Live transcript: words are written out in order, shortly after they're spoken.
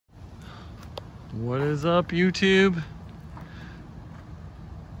What is up, YouTube?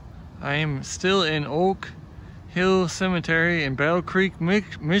 I am still in Oak Hill Cemetery in Battle Creek,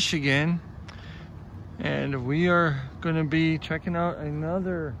 Michigan, and we are going to be checking out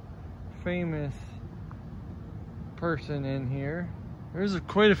another famous person in here. There's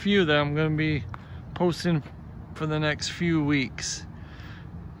quite a few that I'm going to be posting for the next few weeks,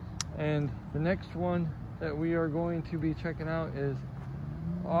 and the next one that we are going to be checking out is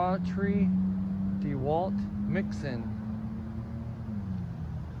Autry DeWalt Mixon,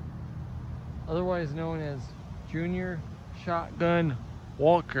 otherwise known as Junior Shotgun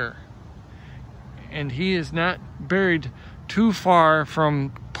Walker, and he is not buried too far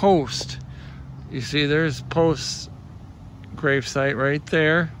from Post. You see there's Post's gravesite right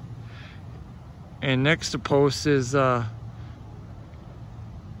there, and next to Post is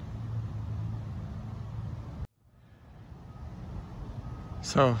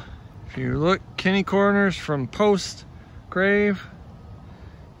so if you look kitty corners from Post grave,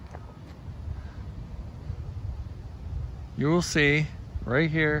 you will see right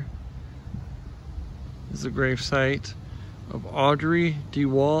here is the grave site of Autry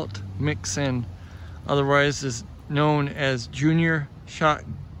DeWalt Mixon, otherwise is known as Junior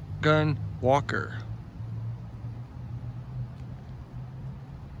Shotgun Walker.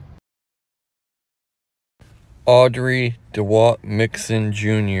 Autry DeWalt Mixon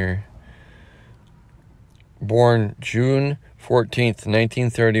Jr. Born June 14th,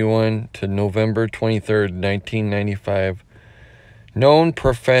 1931 to November 23rd, 1995. Known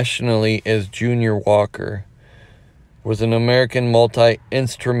professionally as Junior Walker, was an American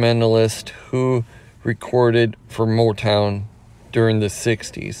multi-instrumentalist who recorded for Motown during the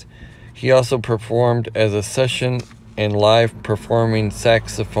 60s. He also performed as a session and live performing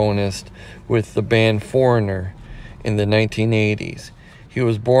saxophonist with the band Foreigner in the 1980s. He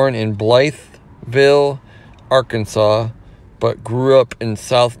was born in Blytheville, Arkansas, but grew up in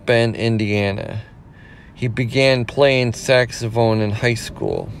South Bend, Indiana. He began playing saxophone in high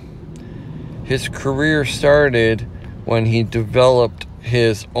school. His career started when he developed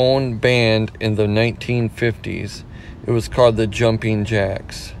his own band in the 1950s. It was called the Jumping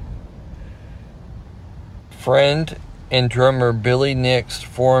Jacks. Friend and drummer Billy Nix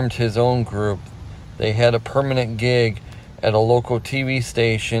formed his own group. They had a permanent gig at a local TV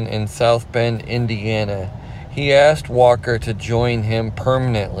station in South Bend, Indiana. He asked Walker to join him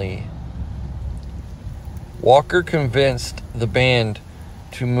permanently. Walker convinced the band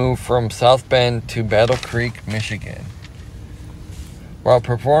to move from South Bend to Battle Creek, Michigan. While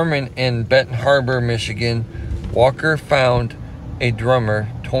performing in Benton Harbor, Michigan, Walker found a drummer,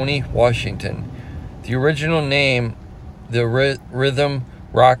 Tony Washington. The original name, the Rhythm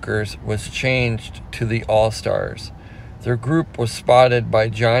Rockers, was changed to the All-Stars. Their group was spotted by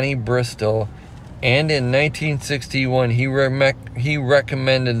Johnny Bristol, and in 1961 he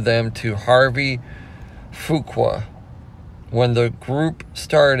recommended them to Harvey Fuqua. When the group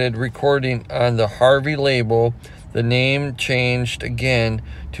started recording on the Harvey label, the name changed again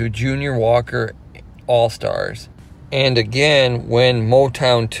to Junior Walker All-Stars, and again when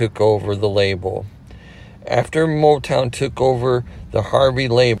Motown took over the label. After Motown took over the Harvey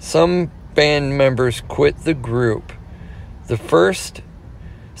label, some band members quit the group. The first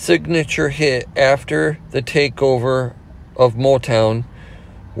signature hit after the takeover of Motown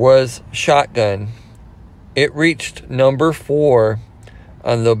was Shotgun. It reached number 4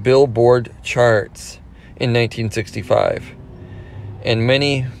 on the Billboard charts in 1965, and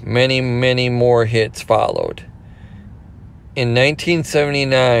many, many, many more hits followed. In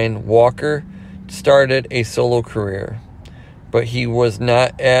 1979, Walker started a solo career, but he was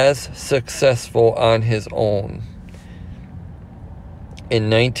not as successful on his own. In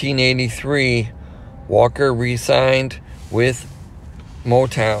 1983, Walker re-signed with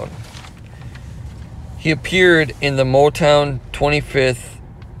Motown. He appeared in the Motown 25th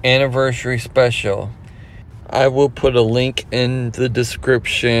anniversary special. I will put a link in the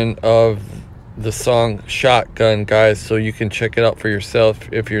description of the song Shotgun, guys, so you can check it out for yourself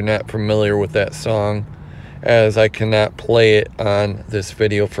if you're not familiar with that song, as I cannot play it on this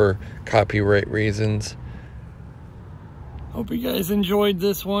video for copyright reasons. Hope you guys enjoyed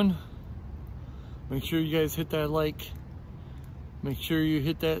this one. Make sure you guys hit that like, make sure you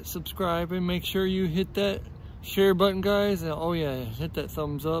hit that subscribe, and make sure you hit that share button, guys. And oh yeah, hit that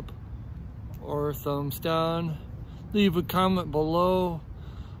thumbs up or thumbs down. Leave a comment below.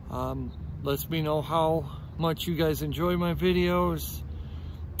 Lets me know how much you guys enjoy my videos.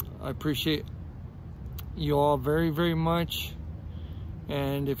 I appreciate you all very, very much.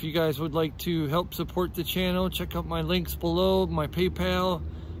 And if you guys would like to help support the channel, check out my links below, my PayPal.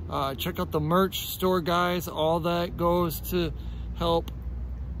 Check out the merch store, guys. All that goes to help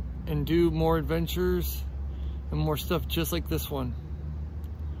and do more adventures and more stuff just like this one.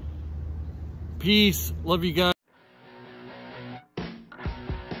 Peace. Love you guys.